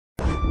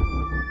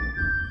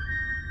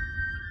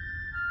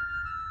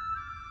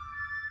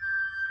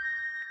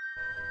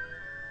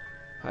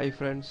Hi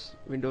friends,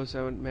 Windows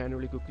 7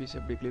 manually cookies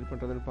எப்படி clear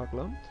பண்றதுன்னு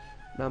பார்க்கலாம்.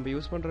 நாம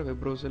யூஸ் பண்ற வெப்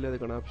browserல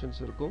அதுக்கான ஆப்ஷன்ஸ்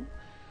இருக்கும்.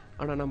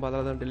 ஆனா நம்ம அத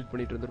தான் delete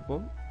பண்ணிட்டு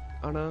இருந்திருப்போம்.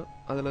 ஆனா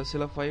அதுல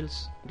சில ஃபைல்ஸ்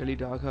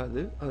delete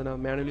ஆகாது. அத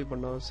நான் manually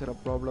பண்ணா சில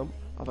ப்ராப்ளம்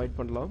அவாய்ட்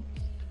பண்ணலாம்.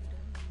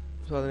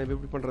 சோ அதை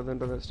எப்படி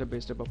பண்றதுன்றத ஸ்டெப் பை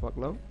ஸ்டெப்பா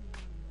பார்க்கலாம்.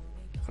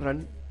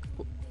 ரன்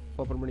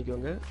ஓபன்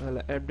பண்ணிக்கோங்க.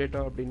 அதுல app data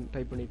அப்படினு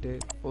டைப் பண்ணிட்டு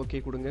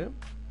ஓகே கொடுங்க.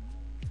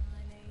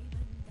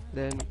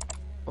 then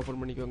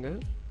ஓபன் பண்ணிக்கோங்க.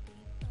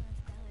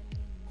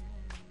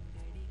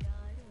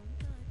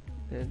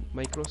 then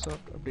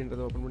Microsoft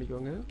அப்படின்றத ஓபன்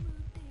பண்ணிக்கோங்க.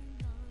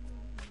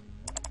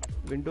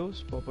 Windows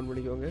ஓபன்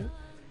பண்ணிக்கோங்க.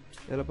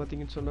 இதெல்லாம்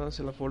பாத்தீங்கன்னு சொன்னா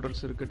சில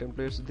ஃபோல்டர்ஸ் இருக்கு,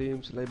 டெம்ப்ளேட்ஸ்,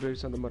 themes,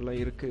 libraries அந்த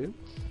மாதிரிலாம் இருக்கு.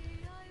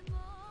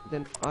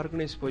 then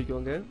organize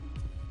போய்க்கோங்க.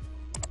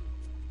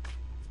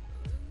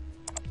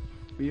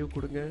 view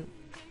கொடுங்க.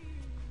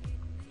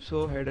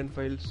 show hidden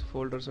files,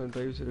 folders and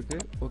drives இருக்கு.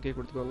 ஓகே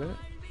கொடுத்துக்கோங்க.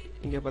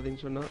 இங்க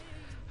பாத்தீங்கன்னு சொன்னா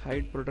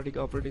hide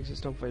protected operating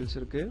system files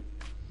இருக்கு.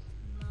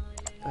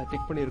 அதை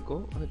டிக்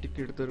பண்ணியிருக்கோம். அதை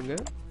டிக் எடுத்துருங்க.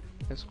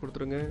 எஸ்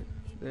கொடுத்துருங்க.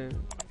 then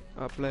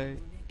apply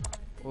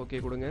ஓகே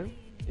கொடுங்க.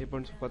 இப்போ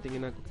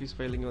பார்த்தீங்கன்னா குக்கீஸ்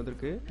ஃபைலிங்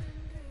வந்திருக்கு.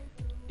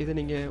 இதை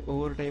நீங்கள்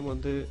ஒவ்வொரு டைம்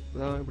வந்து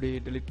தான் இப்படி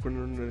delete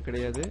பண்ணணும்னு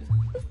கிடையாது.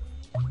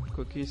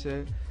 குக்கீஸை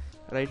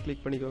ரைட்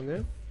கிளிக் பண்ணிக்கோங்க.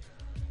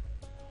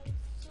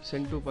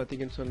 சென்ட் டு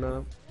பார்த்தீங்கன்னு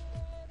சொன்னால்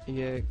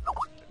இங்கே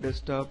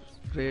டெஸ்க்டாப்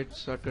கிரியேட்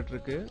ஷார்ட்கட்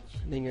இருக்குது.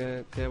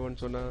 நீங்கள்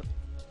தேவைன்னு சொன்னால்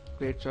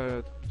கிரியேட்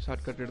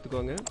ஷார்ட்கட்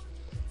எடுத்துக்கோங்க.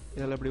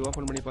 இதெல்லாம் இப்படி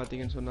ஓப்பன் பண்ணி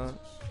பார்த்தீங்கன்னு சொன்னால்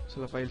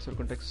சில ஃபைல்ஸ்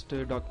இருக்கும், டெக்ஸ்ட்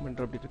டாக்குமெண்ட்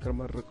அப்படி இருக்கிற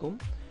மாதிரி இருக்கும்.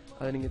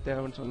 அதை நீங்கள்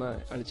தேவைன்னு சொன்னால்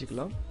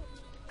அழிச்சிக்கலாம்.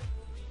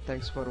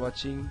 தேங்க்ஸ் ஃபார்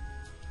வாட்சிங்.